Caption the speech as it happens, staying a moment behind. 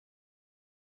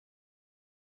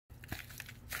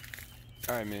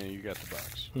All right, man, you got the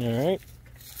box. All right.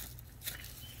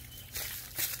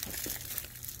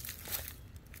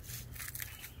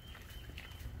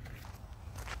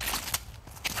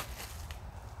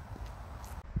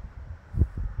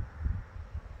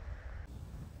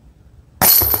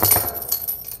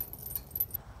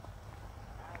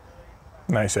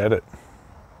 Nice edit.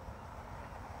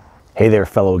 Hey there,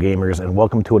 fellow gamers, and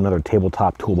welcome to another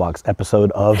Tabletop Toolbox episode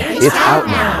of It's Out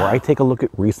Now, where I take a look at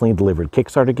recently delivered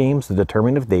Kickstarter games to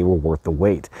determine if they were worth the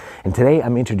wait. And today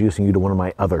I'm introducing you to one of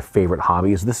my other favorite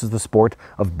hobbies. This is the sport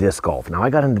of disc golf. Now, I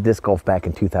got into disc golf back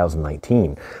in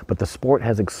 2019, but the sport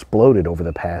has exploded over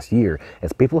the past year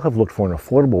as people have looked for an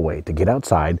affordable way to get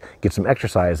outside, get some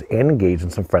exercise, and engage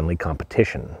in some friendly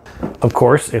competition. Of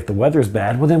course, if the weather's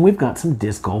bad, well then we've got some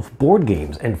disc golf board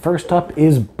games. And first up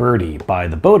is Birdie by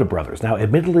the Bogie Brothers. Now,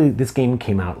 admittedly, this game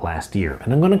came out last year,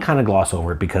 and I'm going to kind of gloss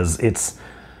over it because it's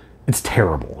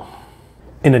terrible.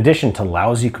 In addition to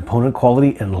lousy component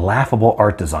quality and laughable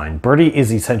art design, Birdie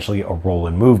is essentially a roll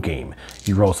and move game.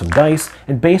 You roll some dice,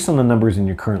 and based on the numbers in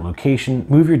your current location,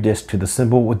 move your disc to the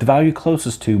symbol with the value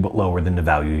closest to but lower than the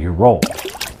value you roll.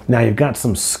 Now, you've got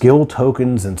some skill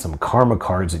tokens and some karma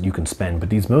cards that you can spend, but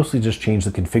these mostly just change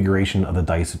the configuration of the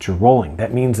dice that you're rolling.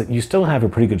 That means that you still have a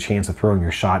pretty good chance of throwing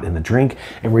your shot in the drink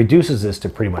and reduces this to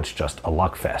pretty much just a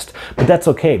luck fest. But that's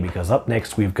okay, because up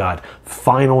next we've got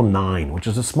Final 9, which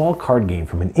is a small card game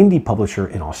from an indie publisher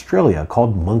in Australia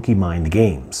called Monkey Mind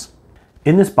Games.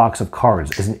 In this box of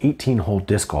cards is an 18-hole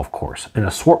disc golf course, an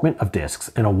assortment of discs,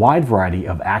 and a wide variety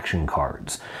of action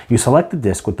cards. You select the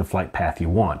disc with the flight path you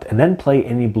want, and then play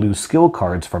any blue skill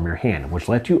cards from your hand, which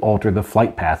let you alter the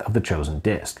flight path of the chosen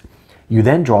disc. You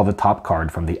then draw the top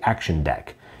card from the action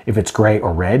deck. If it's gray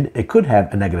or red, it could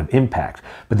have a negative impact,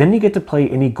 but then you get to play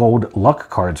any gold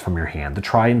luck cards from your hand to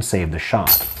try and save the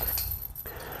shot.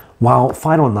 While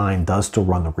Final 9 does still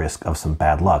run the risk of some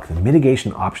bad luck, the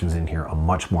mitigation options in here are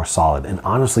much more solid, and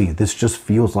honestly, this just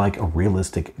feels like a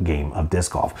realistic game of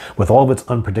disc golf, with all of its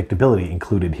unpredictability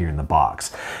included here in the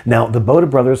box. Now, the Bogie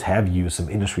Brothers have used some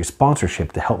industry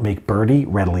sponsorship to help make Birdie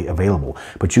readily available,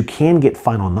 but you can get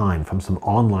Final 9 from some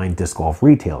online disc golf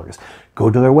retailers. Go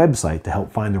to their website to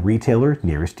help find the retailer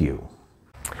nearest you.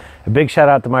 A big shout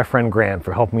out to my friend Grant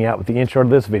for helping me out with the intro to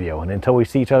this video, and until we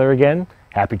see each other again,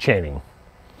 happy chaining.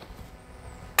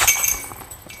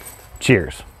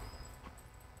 Cheers.